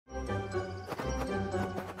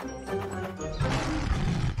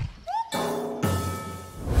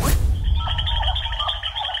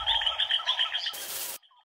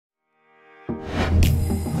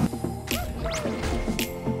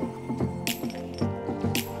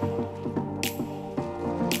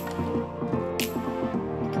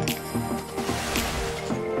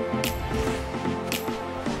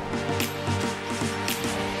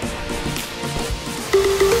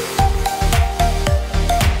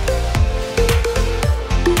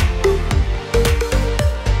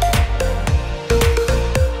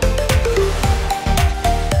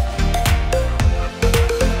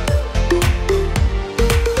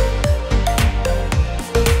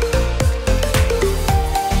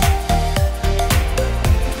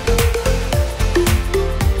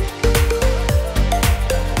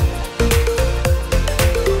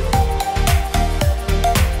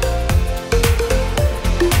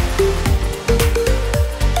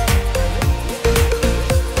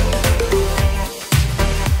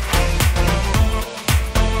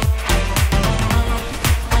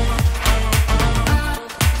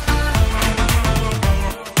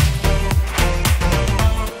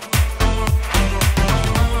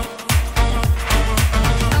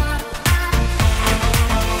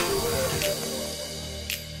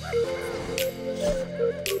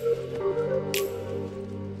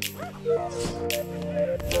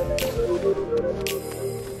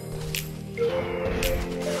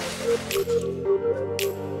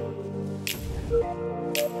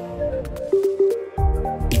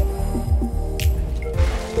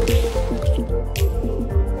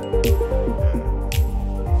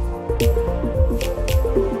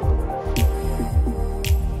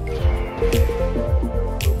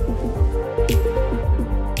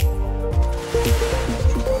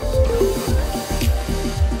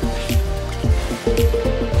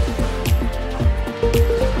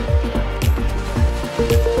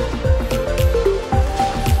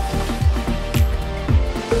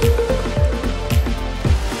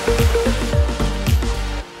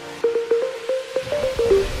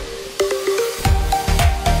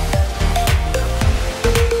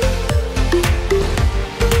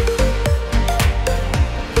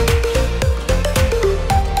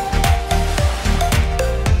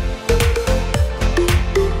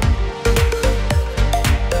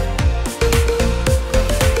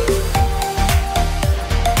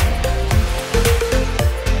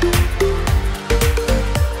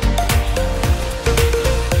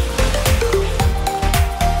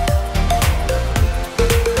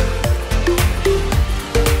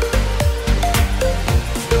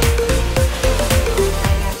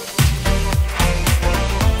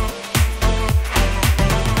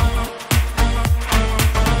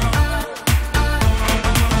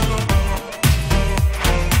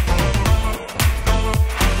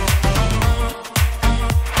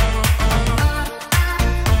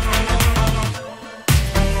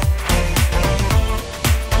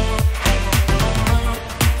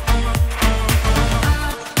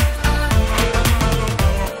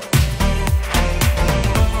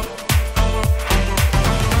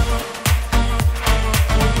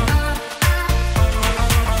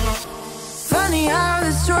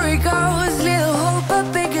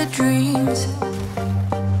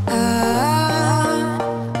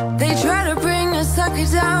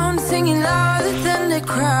it down, singing louder than the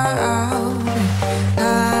crowd.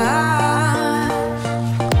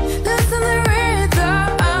 Listen the rhythm,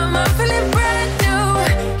 I'm feeling brand new.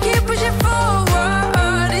 Keep pushing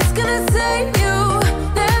forward, it's gonna save you.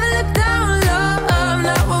 Never look down, love,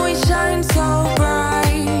 not when we shine so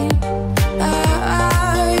bright.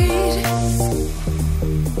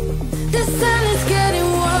 The sun is getting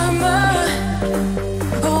warmer,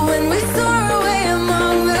 but when we soar away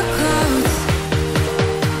among the clouds,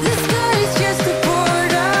 the sky is just a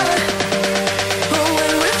border. But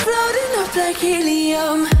when we're floating up like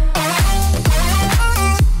helium,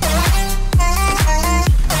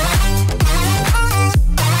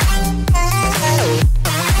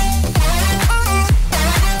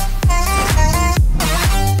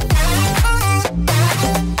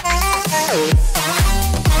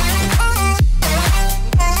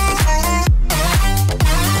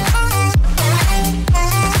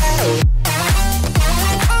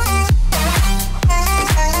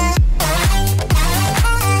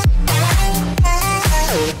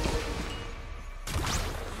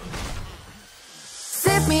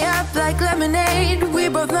 sip me up like lemonade. We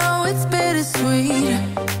both know it's bittersweet.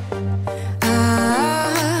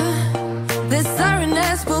 The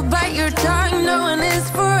sorrowness will bite your tongue. No one is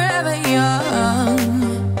forever young.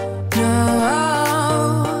 No.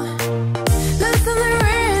 Listen the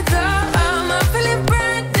rhythm, I'm feeling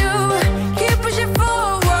brand new. Keep pushing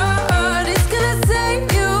forward, it's gonna save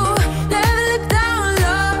you. Never look down,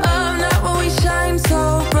 love, not when we shine so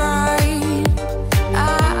bright.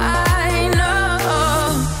 I know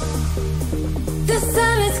the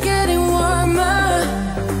sun is getting warmer,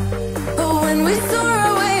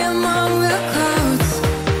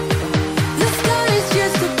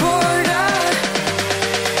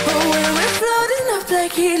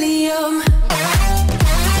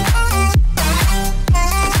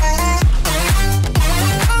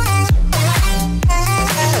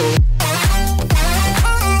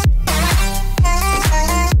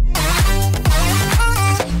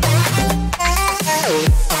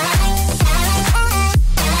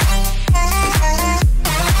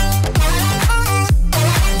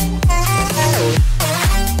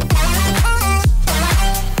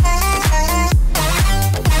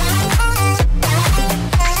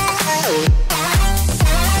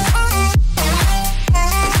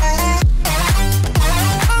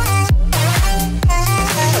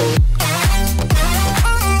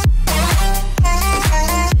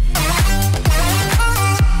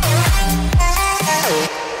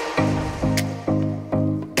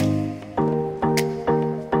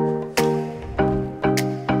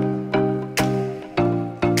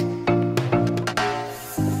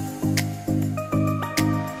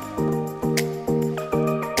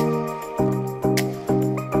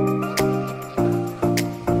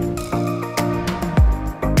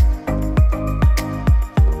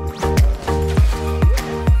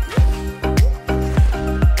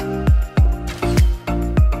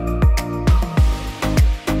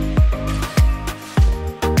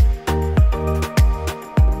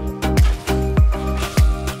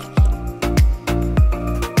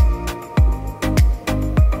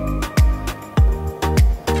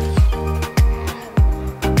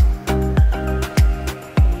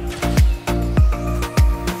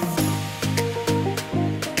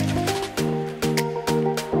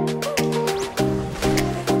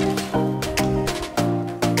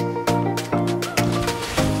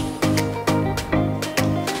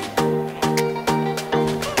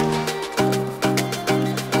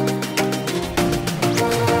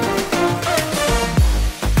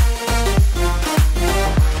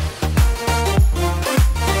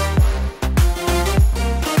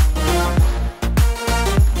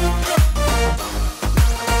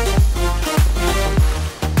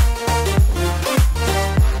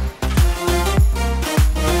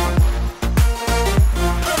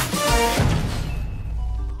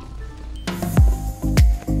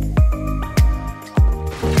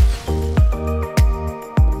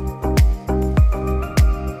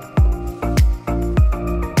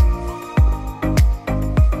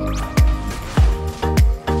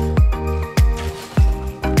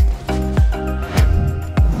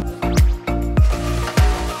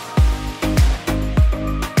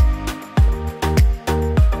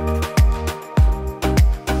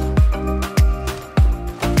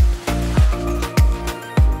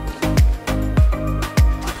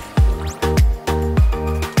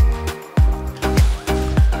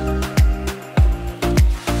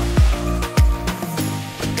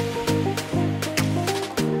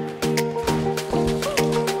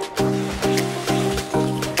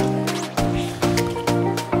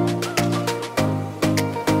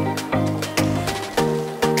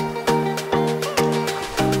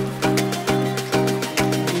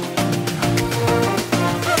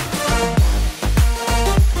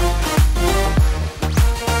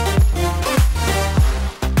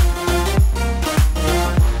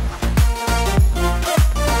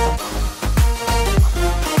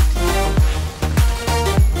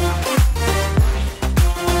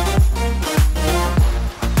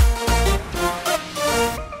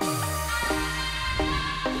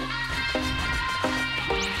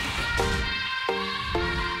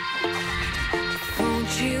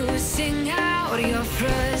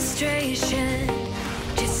 frustration.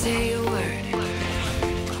 Just say a word.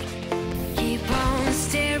 Keep on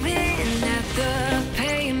staring at the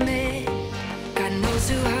pavement. God knows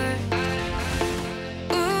who hurt.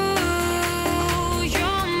 Ooh,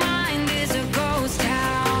 your mind is a ghost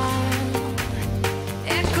town,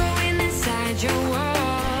 echoing inside your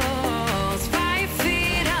walls, 5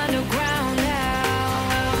 feet underground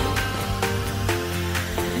now.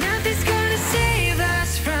 Nothing's gonna save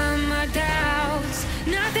us from our doubts.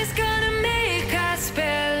 Nothing's gonna make us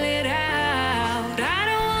spell it out. I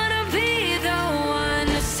don't wanna be the one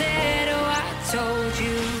who said, oh, I told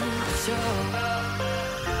you so.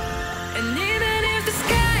 And even if the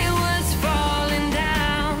sky was falling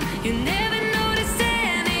down, you never noticed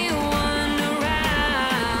anyone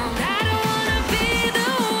around. I don't wanna be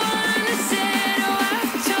the one who said, oh, I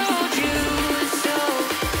told you so.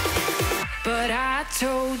 But I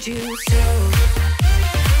told you so.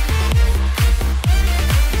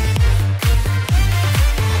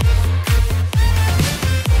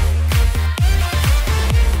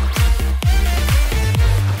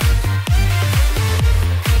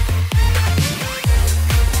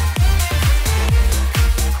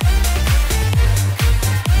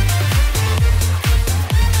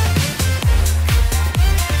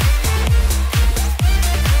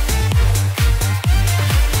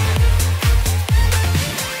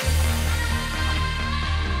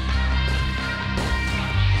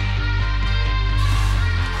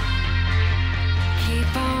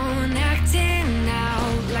 Keep on acting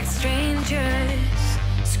out like strangers.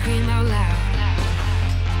 Scream out loud.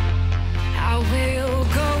 I will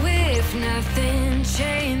go if nothing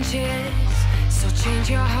changes. So change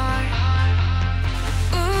your heart.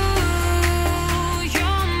 Ooh,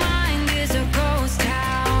 your mind is a ghost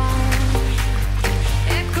town,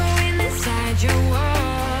 echoing inside your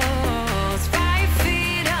walls, 5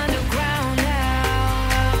 feet underground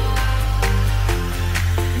now.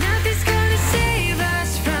 Nothing's gonna save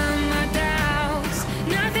us from our doubts.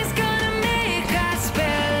 Nothing's gonna make us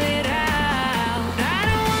spell it out. I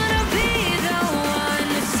don't wanna be the one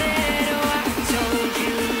who said, oh, I told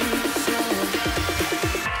you so.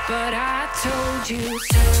 But I told you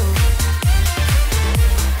so.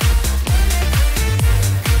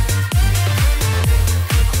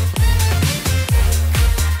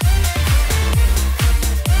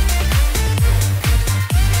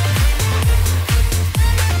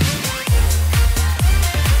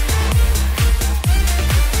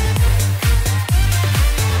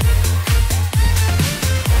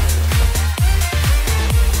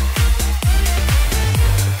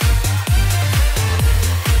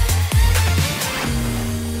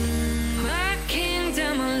 My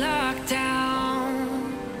kingdom on lockdown.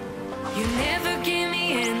 You never give me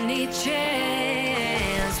any chance.